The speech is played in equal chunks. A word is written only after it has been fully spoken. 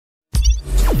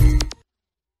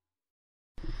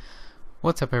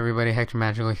What's up everybody, Hector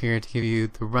Magical here to give you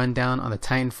the rundown on the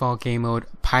Titanfall game mode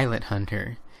Pilot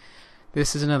Hunter.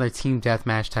 This is another team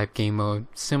deathmatch type game mode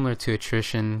similar to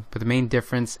attrition, but the main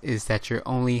difference is that you're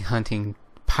only hunting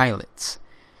pilots.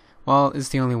 Well, it's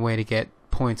the only way to get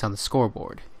points on the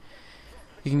scoreboard.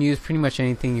 You can use pretty much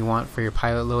anything you want for your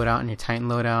pilot loadout and your Titan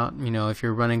loadout. You know, if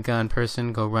you're a run and gun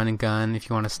person, go run and gun. If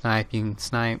you want to snipe, you can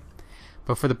snipe.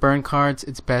 But for the burn cards,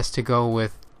 it's best to go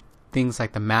with things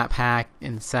like the map hack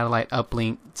and the satellite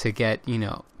uplink to get,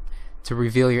 to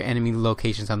reveal your enemy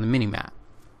locations on the minimap.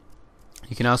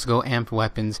 You can also go amped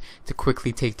weapons to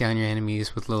quickly take down your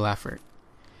enemies with little effort.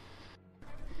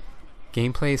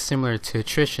 Gameplay is similar to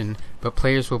attrition, but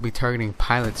players will be targeting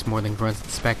pilots more than grunts and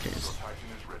specters.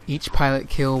 Each pilot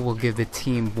kill will give the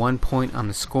team 1 point on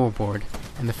the scoreboard,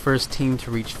 and the first team to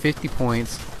reach 50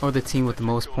 points, or the team with the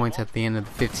most points at the end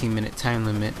of the 15-minute time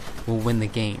limit, will win the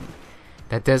game.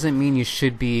 That doesn't mean you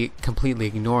should be completely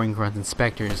ignoring grunts and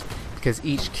specters, because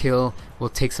each kill will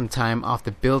take some time off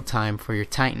the build time for your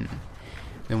Titan.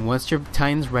 Then once your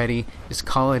Titan's ready, just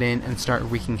call it in and start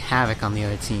wreaking havoc on the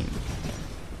other team.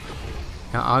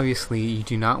 Now obviously you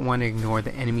do not want to ignore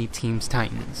the enemy team's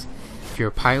Titans. If you're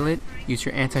a pilot, use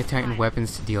your anti-Titan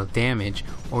weapons to deal damage,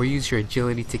 or use your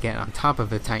agility to get on top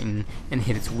of the Titan and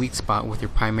hit its weak spot with your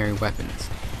primary weapons.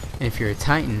 And if you're a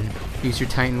Titan, use your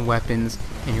Titan weapons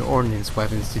and your ordnance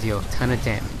weapons to deal a ton of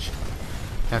damage.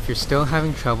 Now if you're still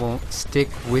having trouble, stick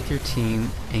with your team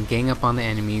and gang up on the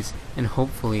enemies, and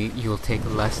hopefully you'll take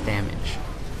less damage.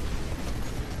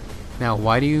 Now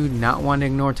why do you not want to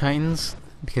ignore Titans?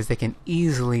 Because they can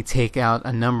easily take out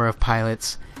a number of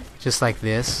pilots just like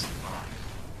this,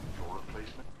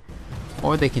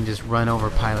 or they can just run over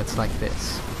pilots like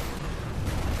this.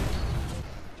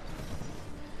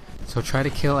 So try to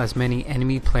kill as many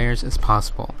enemy players as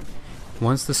possible.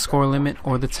 Once the score limit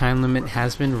or the time limit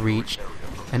has been reached,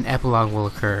 an epilogue will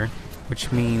occur,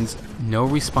 which means no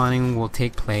respawning will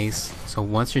take place, so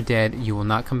once you're dead you will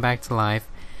not come back to life.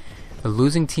 The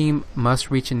losing team must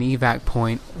reach an evac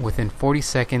point within 40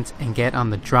 seconds and get on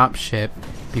the drop ship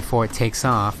before it takes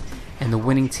off, and the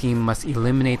winning team must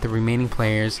eliminate the remaining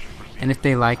players, and if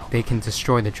they like, they can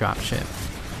destroy the drop ship.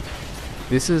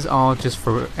 This is all just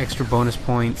for extra bonus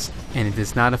points, and it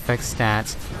does not affect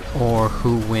stats or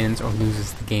who wins or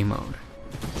loses the game mode.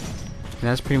 And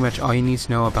that's pretty much all you need to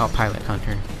know about Pilot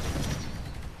Hunter.